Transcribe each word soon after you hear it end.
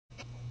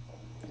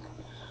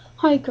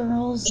Hi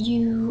girls,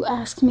 you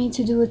asked me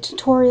to do a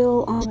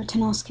tutorial on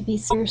Retinoscopy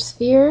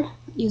Simulator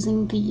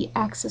using the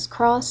axis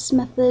cross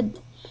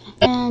method,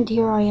 and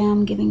here I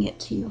am giving it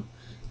to you.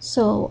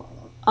 So,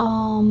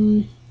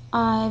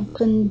 I've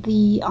opened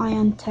the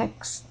ion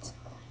text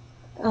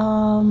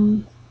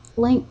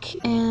link,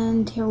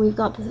 and here we've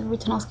got the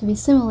Retinoscopy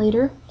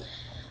Simulator.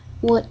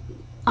 What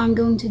I'm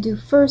going to do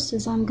first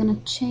is I'm going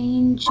to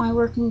change my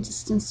working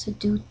distance to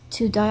 2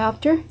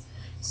 diopter,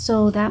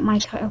 so that my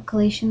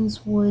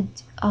calculations would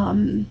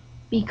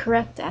be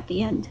correct at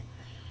the end.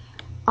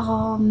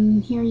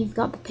 Here you've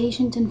got the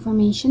patient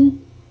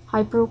information,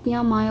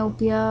 hyperopia,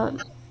 myopia,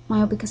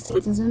 myopic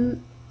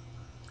astigmatism,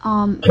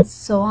 and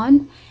so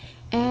on.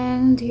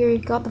 And here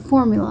you've got the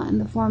formula,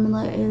 and the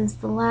formula is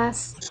the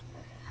last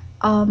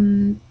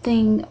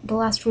the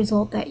last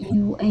result that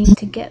you aim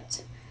to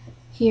get.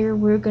 Here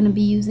we're going to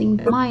be using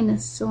the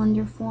minus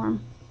cylinder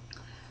form.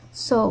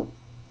 So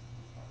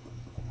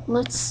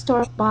let's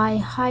start by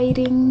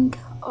hiding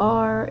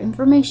our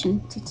information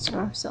to teach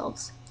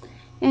ourselves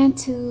and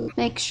to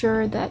make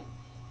sure that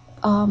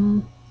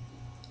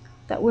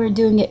that we're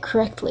doing it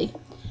correctly.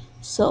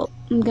 So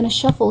I'm gonna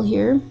shuffle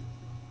here,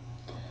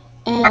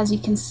 and as you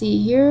can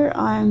see here,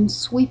 I'm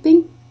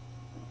sweeping.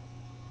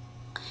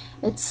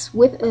 It's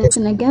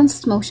an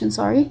against motion,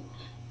 sorry.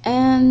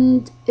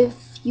 And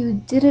if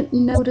you didn't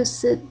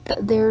notice it,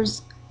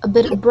 there's a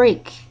bit of a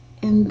break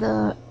in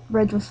the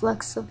red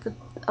reflex of the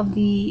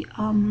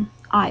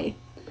eye.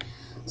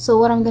 So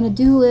what I'm going to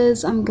do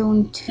is I'm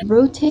going to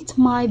rotate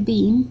my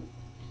beam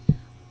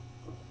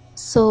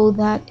so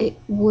that it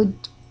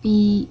would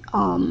be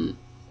aligned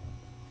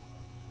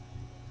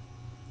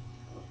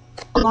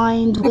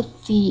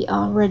with the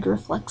red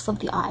reflex of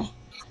the eye.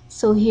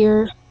 So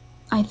here,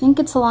 I think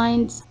it's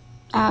aligned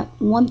at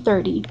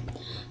 130.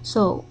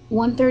 So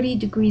 130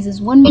 degrees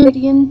is one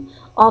meridian.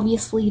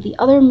 Obviously the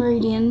other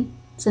meridian,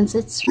 since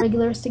it's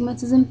regular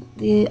astigmatism,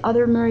 the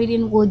other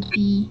meridian would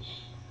be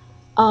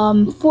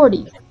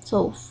 40.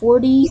 So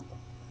 40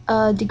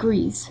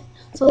 degrees.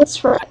 So let's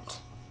try it.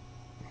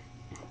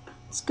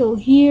 Let's go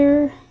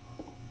here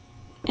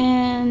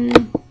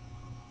and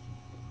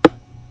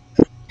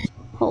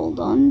hold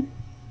on.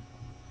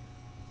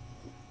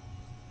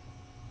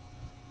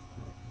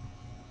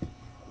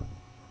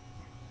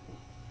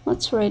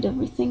 Let's write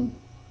everything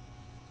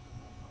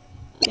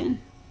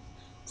again.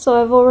 So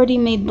I've already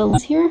made the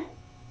lines here.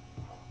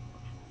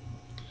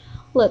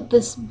 Let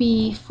this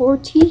be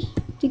 40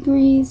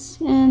 degrees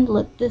and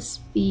let this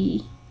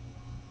be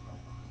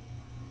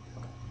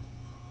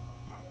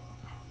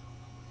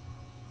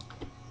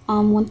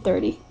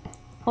 130.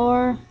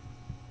 Or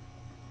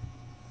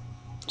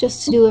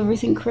just to do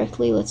everything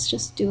correctly, let's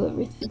just do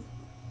everything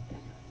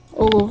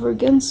all over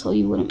again so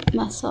you wouldn't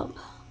mess up.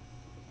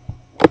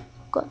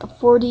 Got the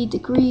 40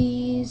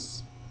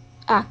 degrees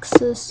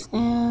axis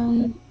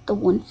and the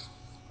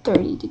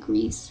 130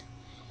 degrees.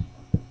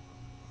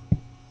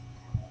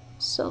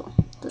 So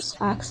this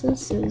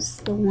axis is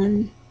the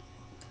one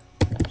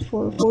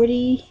for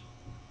 40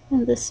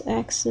 and this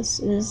axis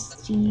is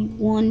the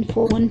one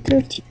for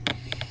 130.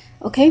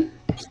 Okay,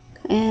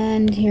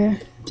 and here,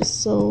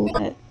 just so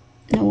that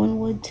no one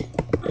would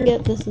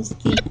forget, this is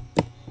the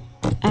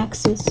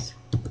axis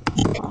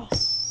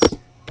cross.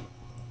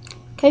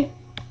 Okay,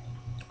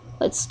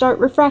 let's start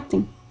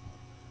refracting.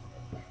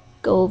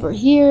 Go over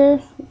here,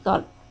 we've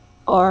got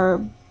our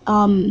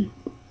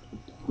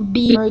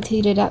beam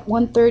rotated at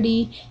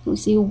 130, and we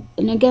see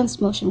an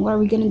against motion. What are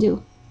we going to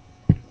do?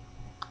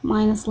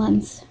 Minus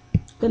lens.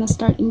 We're going to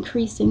start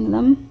increasing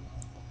them.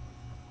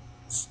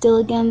 Still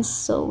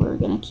against, so we're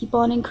going to keep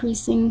on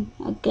increasing.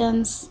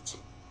 Against,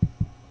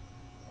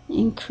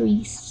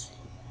 increase,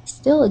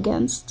 still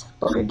against,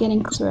 but we're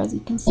getting closer, as you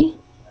can see.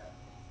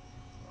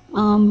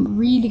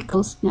 Really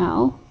close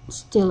now,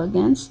 still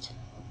against.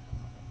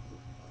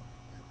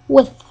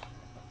 Width,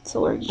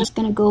 so we're just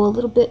going to go a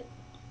little bit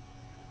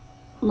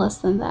less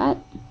than that,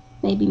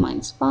 maybe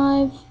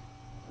 -5.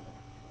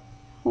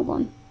 Hold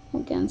on,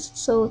 against,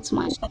 so it's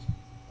 -5.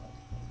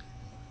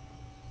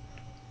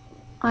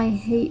 I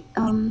hate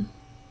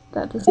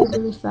that this is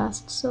really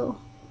fast, so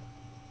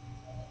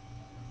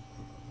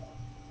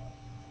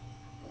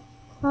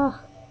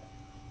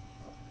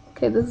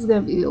okay, this is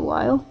gonna be a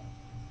while.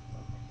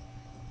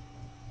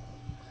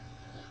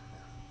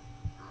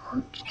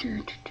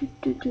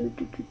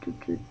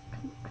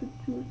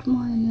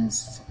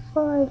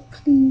 -5,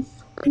 please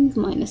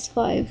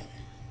 -5.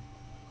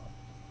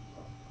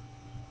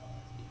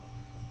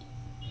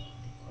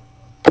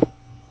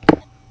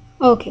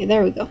 Okay,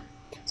 there we go.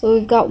 So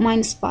we've got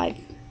 -5.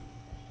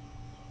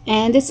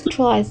 And it's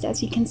neutralized,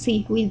 as you can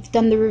see. We've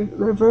done the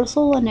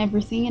reversal and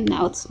everything, and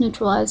now it's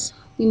neutralized.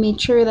 We made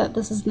sure that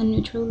this is the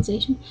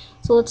neutralization.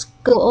 So let's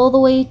go all the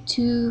way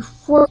to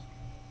 4.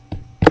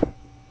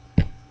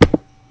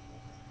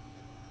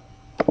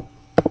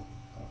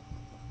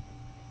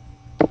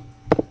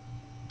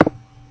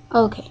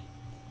 Okay.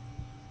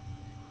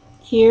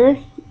 Here,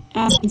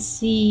 as you can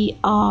see,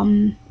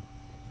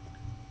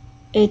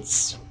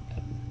 it's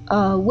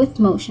with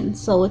motion,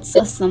 so it's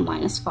less than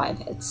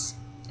 -5.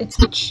 it's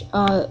much,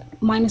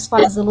 minus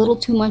 5 is a little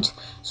too much,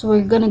 so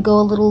we're gonna go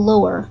a little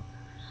lower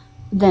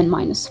than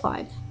minus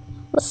 5.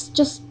 Let's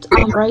just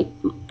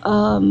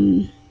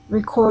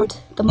record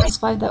the minus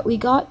 5 that we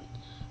got.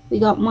 We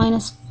got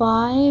minus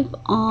 5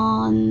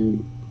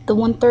 on the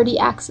 130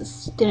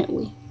 axis, didn't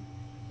we?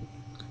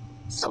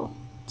 So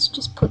let's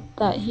just put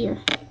that here.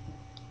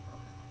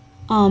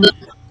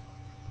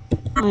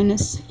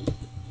 Minus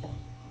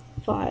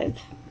 5.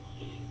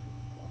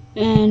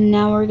 And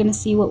now we're gonna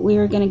see what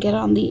we're gonna get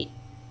on the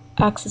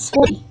axis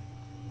 40.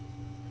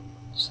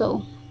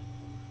 So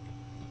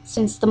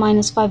since the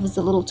minus 5 is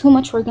a little too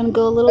much, we're gonna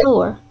go a little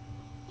lower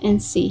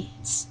and see.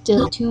 It's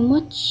still too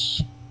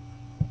much.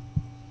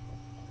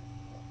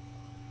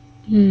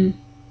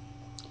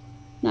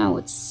 Now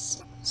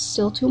it's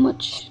still too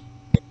much.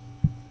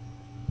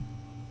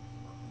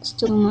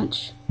 Still too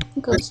much.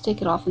 Okay, let's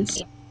take it off and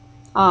see.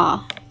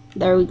 Ah,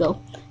 there we go.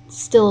 It's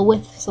still a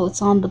width, so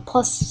it's on the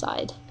plus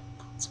side.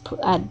 Let's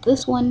add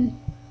this one.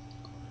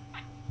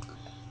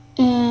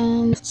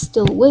 And it's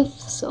still a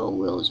width, so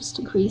we'll just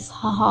increase.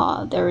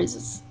 Haha, there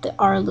is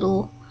our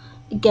little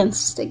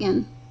against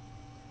again.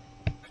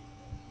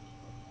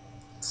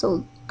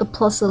 So the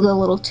plus is a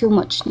little too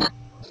much now.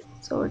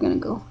 So we're gonna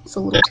go. It's a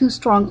little too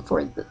strong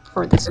for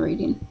this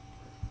reading.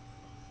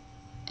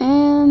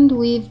 And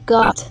we've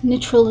got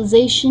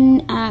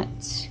neutralization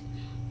at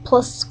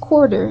plus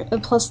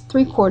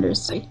 3/4.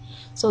 Sorry.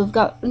 So we've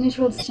got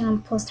neutralization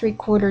on plus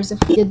 3/4. If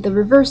we did the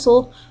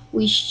reversal,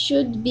 we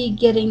should be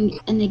getting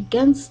an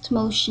against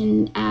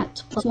motion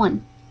at plus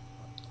 1.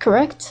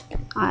 Correct?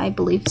 I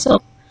believe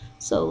so.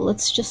 So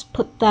let's just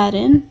put that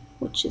in,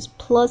 which is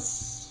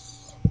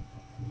plus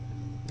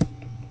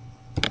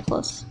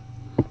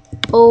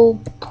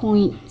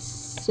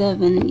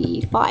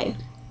 0.75.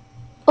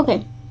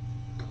 Okay.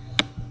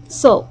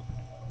 So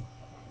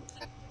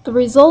the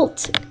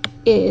result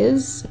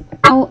is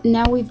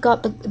now we've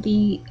got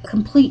the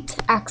complete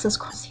axis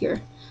cross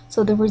here.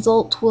 So the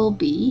result will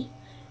be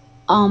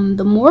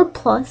the more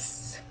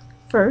plus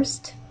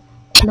first,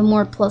 and the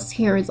more plus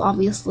here is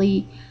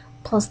obviously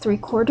plus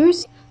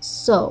 3/4.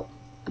 So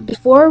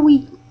before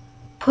we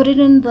put it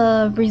in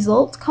the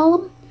result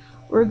column,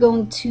 we're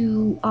going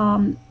to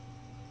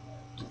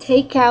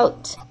take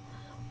out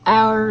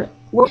our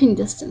working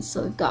distance.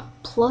 So we've got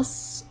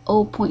plus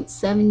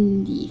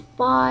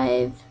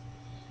 0.75,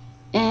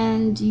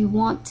 and you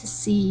want to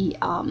see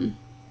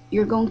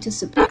you're going to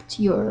subtract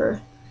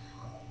your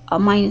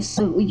minus,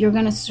 so you're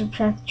going to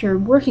subtract your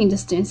working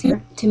distance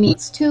here. To me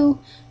it's 2,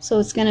 so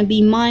it's going to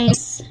be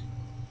minus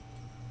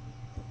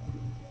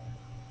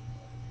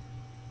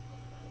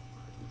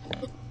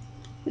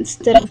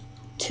instead of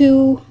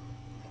 2,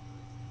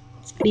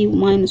 it's going to be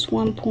minus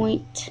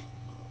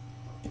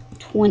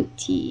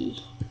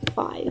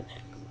 1.25.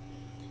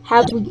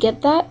 How do we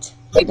get that?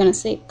 You're going to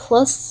say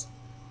plus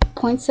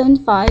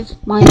 0.75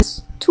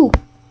 minus 2,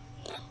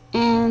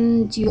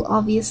 and you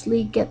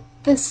obviously get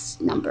this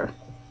number.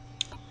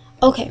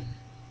 Okay,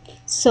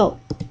 so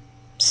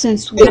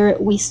since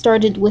we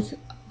started with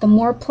the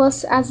more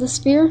plus as the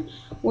sphere,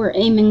 we're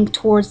aiming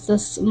towards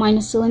this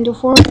minus cylinder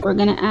form. We're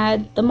going to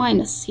add the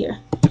minus here,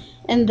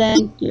 and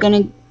then you're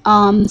going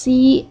to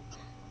see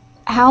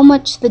how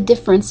much the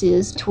difference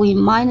is between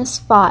minus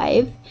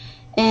 5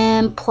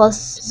 and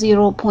plus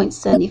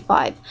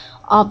 0.75.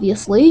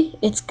 Obviously,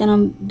 it's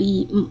gonna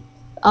be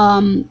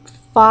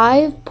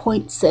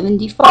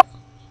 5.75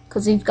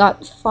 because you've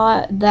got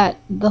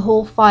the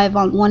whole 5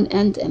 on one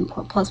end and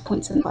plus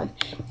 0.75.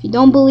 If you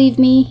don't believe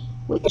me,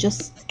 we'll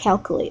just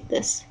calculate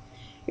this.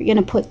 You're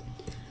gonna put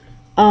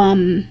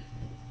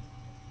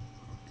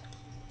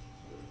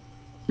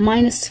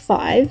minus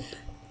 5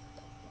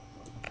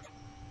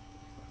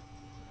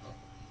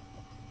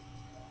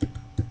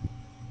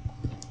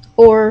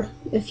 or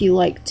if you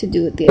like to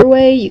do it the other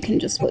way, you can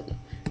just put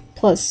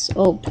plus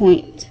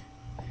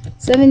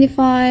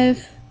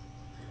 0.75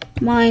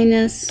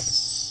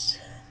 minus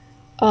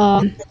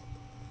 5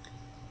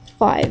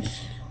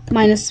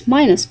 minus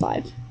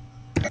 5,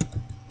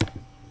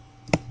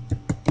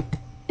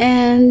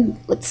 and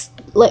let's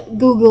let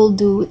Google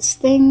do its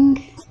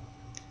thing,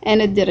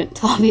 and it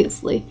didn't,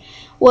 obviously.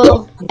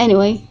 Well,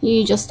 anyway,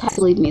 you just have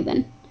to leave me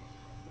then.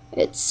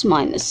 It's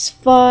minus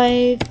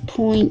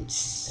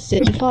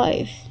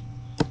 5.75.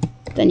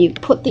 Then you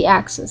put the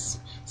axis.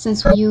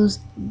 Since we used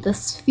the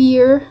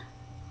sphere,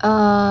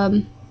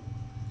 the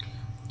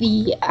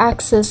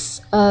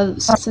axis,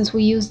 since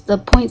we used the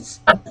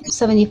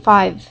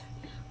 0.75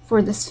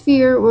 for the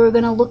sphere, we're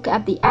going to look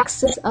at the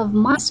axis of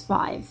minus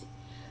 5,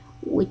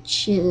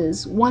 which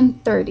is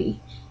 130.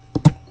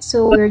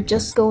 So we're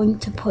just going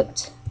to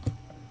put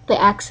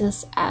the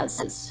axis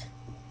as is,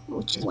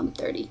 which is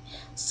 130.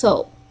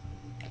 So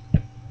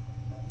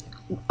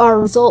our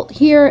result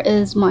here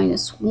is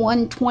minus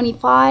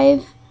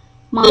 125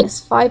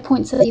 minus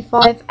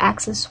 5.75,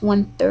 axis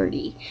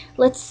 130.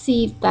 Let's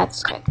see if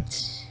that's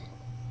correct.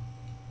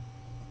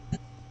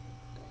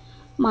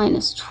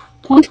 Minus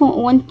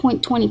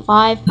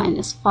 1.25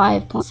 minus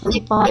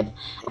 5.75,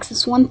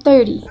 axis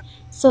 130.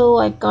 So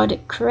I got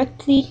it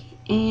correctly,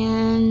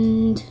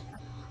 and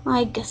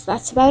I guess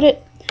that's about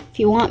it. If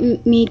you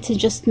want me to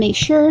just make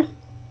sure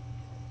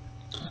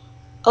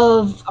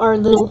of our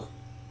little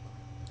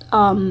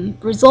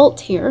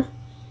result here,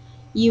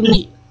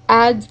 you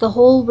add the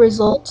whole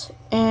result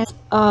and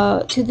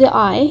to the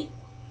eye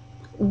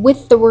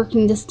with the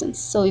working distance.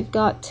 So we've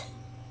got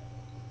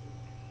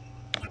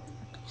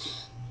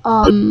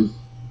along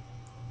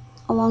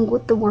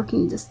with the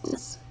working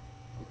distance.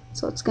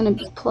 So it's going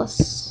to be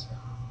plus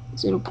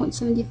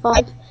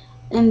 0.75,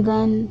 and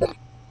then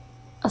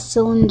a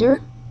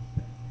cylinder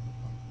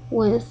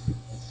with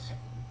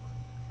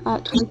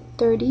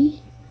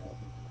 2030,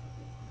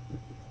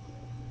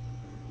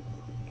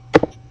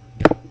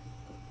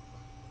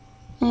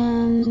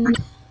 and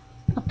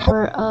a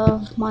power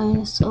of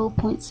minus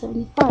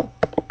 0.75.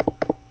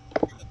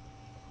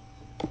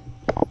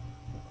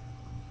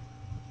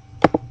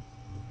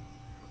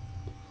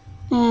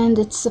 And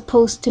it's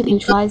supposed to be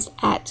neutralized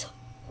at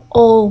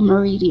all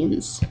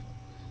meridians.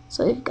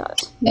 So we've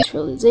got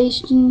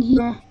neutralization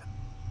here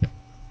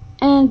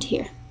and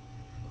here.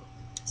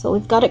 So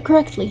we've got it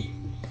correctly.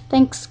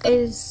 Thanks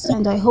guys,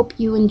 and I hope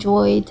you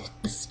enjoyed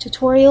this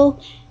tutorial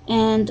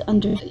and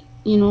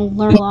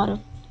learn a lot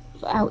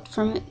out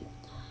from it.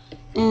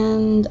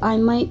 And I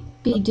might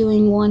be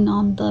doing one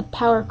on the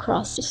power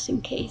cross just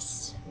in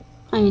case.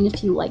 I mean,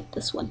 if you like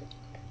this one.